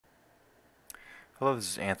Hello,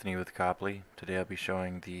 this is Anthony with Copley. Today I'll be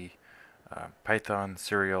showing the Python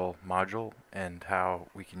serial module and how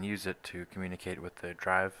we can use it to communicate with the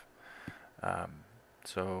drive.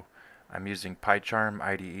 So I'm using PyCharm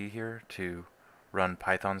IDE here to run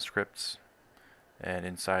Python scripts, and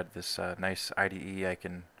inside this nice IDE I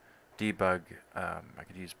can debug. I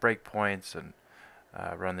could use breakpoints and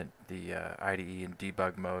run the IDE in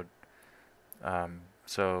debug mode.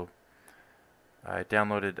 So I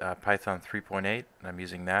downloaded Python 3.8 and I'm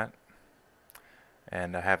using that,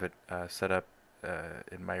 and I have it set up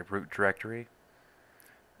in my root directory,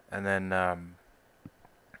 and then I'm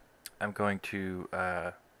going to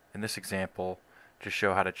in this example just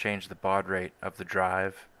show how to change the baud rate of the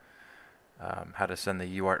drive, how to send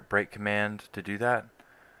the uart break command to do that,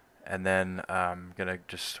 and then I'm going to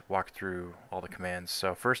just walk through all the commands.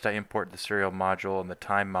 So first I import the serial module and the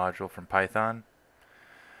time module from Python.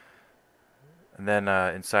 And then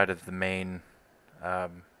inside of the main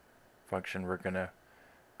function, we're going to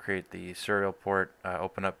create the serial port,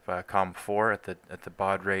 open up COM4 at the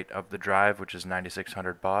baud rate of the drive, which is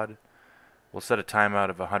 9600 baud. We'll set a timeout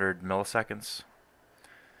of 100 milliseconds.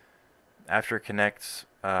 After it connects,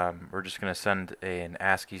 we're just going to send an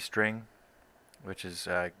ASCII string, which is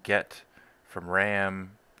get from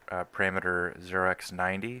RAM parameter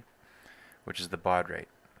 0x90, which is the baud rate.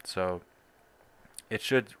 So it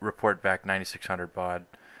should report back 9600 baud,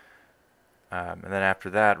 and then after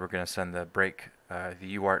that we're going to send the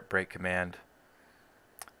the uart break command,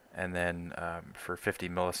 and then for 50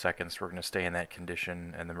 milliseconds we're going to stay in that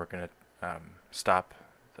condition, and then we're going to stop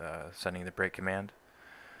sending the break command.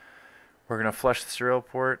 We're going to flush the serial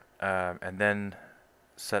port and then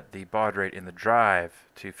set the baud rate in the drive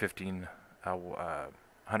to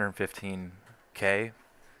 115K.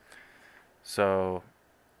 So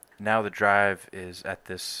now the drive is at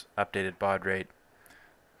this updated baud rate.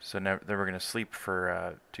 So now then we're going to sleep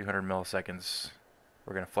for 200 milliseconds.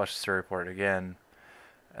 We're going to flush the serial port again,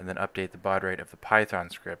 and then update the baud rate of the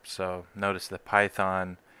Python script. So notice the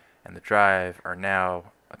Python and the drive are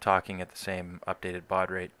now talking at the same updated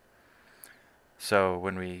baud rate. So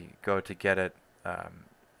when we go to get it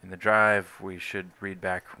in the drive, we should read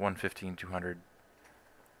back 115,200.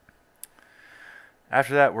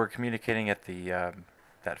 After that, we're communicating at the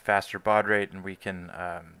that faster baud rate, and we can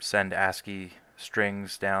send ASCII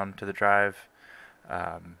strings down to the drive.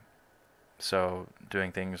 So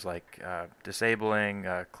doing things like disabling,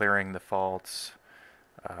 clearing the faults,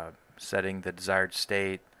 setting the desired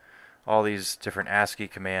state, all these different ASCII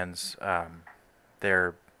commands,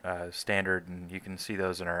 they're standard, and you can see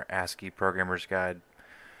those in our ASCII Programmer's Guide.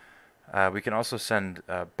 We can also send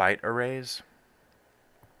byte arrays.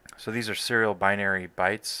 So these are serial binary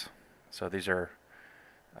bytes. So these are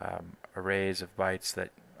arrays of bytes that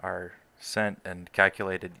are sent and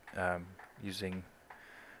calculated using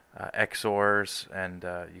XORs, and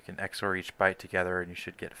you can XOR each byte together and you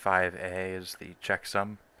should get 5A as the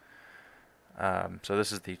checksum. So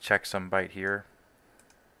this is the checksum byte here.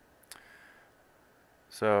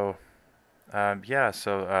 So then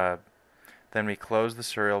we close the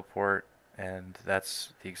serial port, and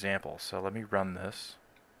that's the example. So let me run this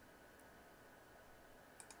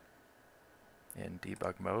in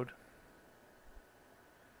debug mode.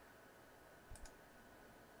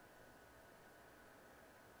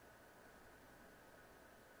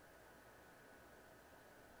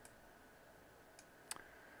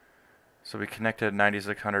 So we connected at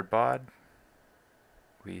 9600 baud.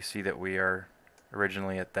 We see that we are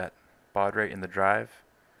originally at that baud rate in the drive.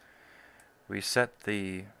 We set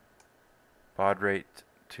the baud rate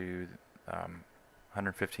to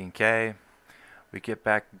 115K. We get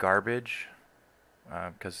back garbage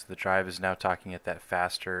because the drive is now talking at that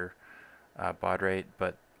faster baud rate,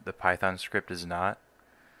 but the Python script is not.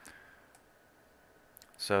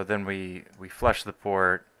 So then we flush the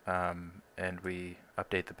port and we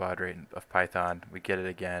update the baud rate of Python. We get it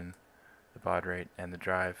again, the baud rate and the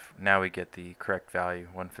drive. Now we get the correct value,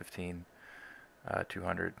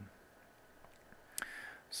 115,200.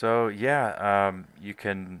 So yeah, you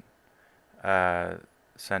can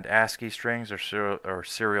send ASCII strings or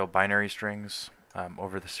serial binary strings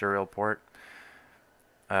over the serial port.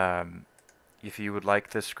 If you would like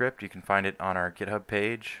this script, you can find it on our GitHub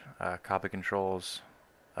page, Copley Controls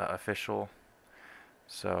official.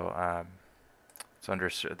 So it's under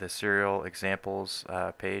the serial examples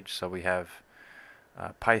page. So we have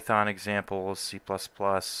Python examples, C++,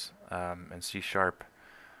 and C#,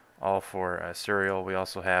 all for serial. We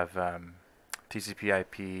also have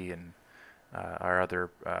TCP/IP and our other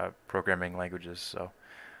programming languages. So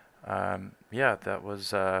yeah, that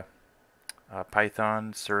was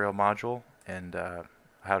Python serial module, and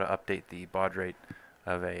how to update the baud rate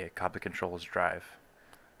of a Copley Controls drive.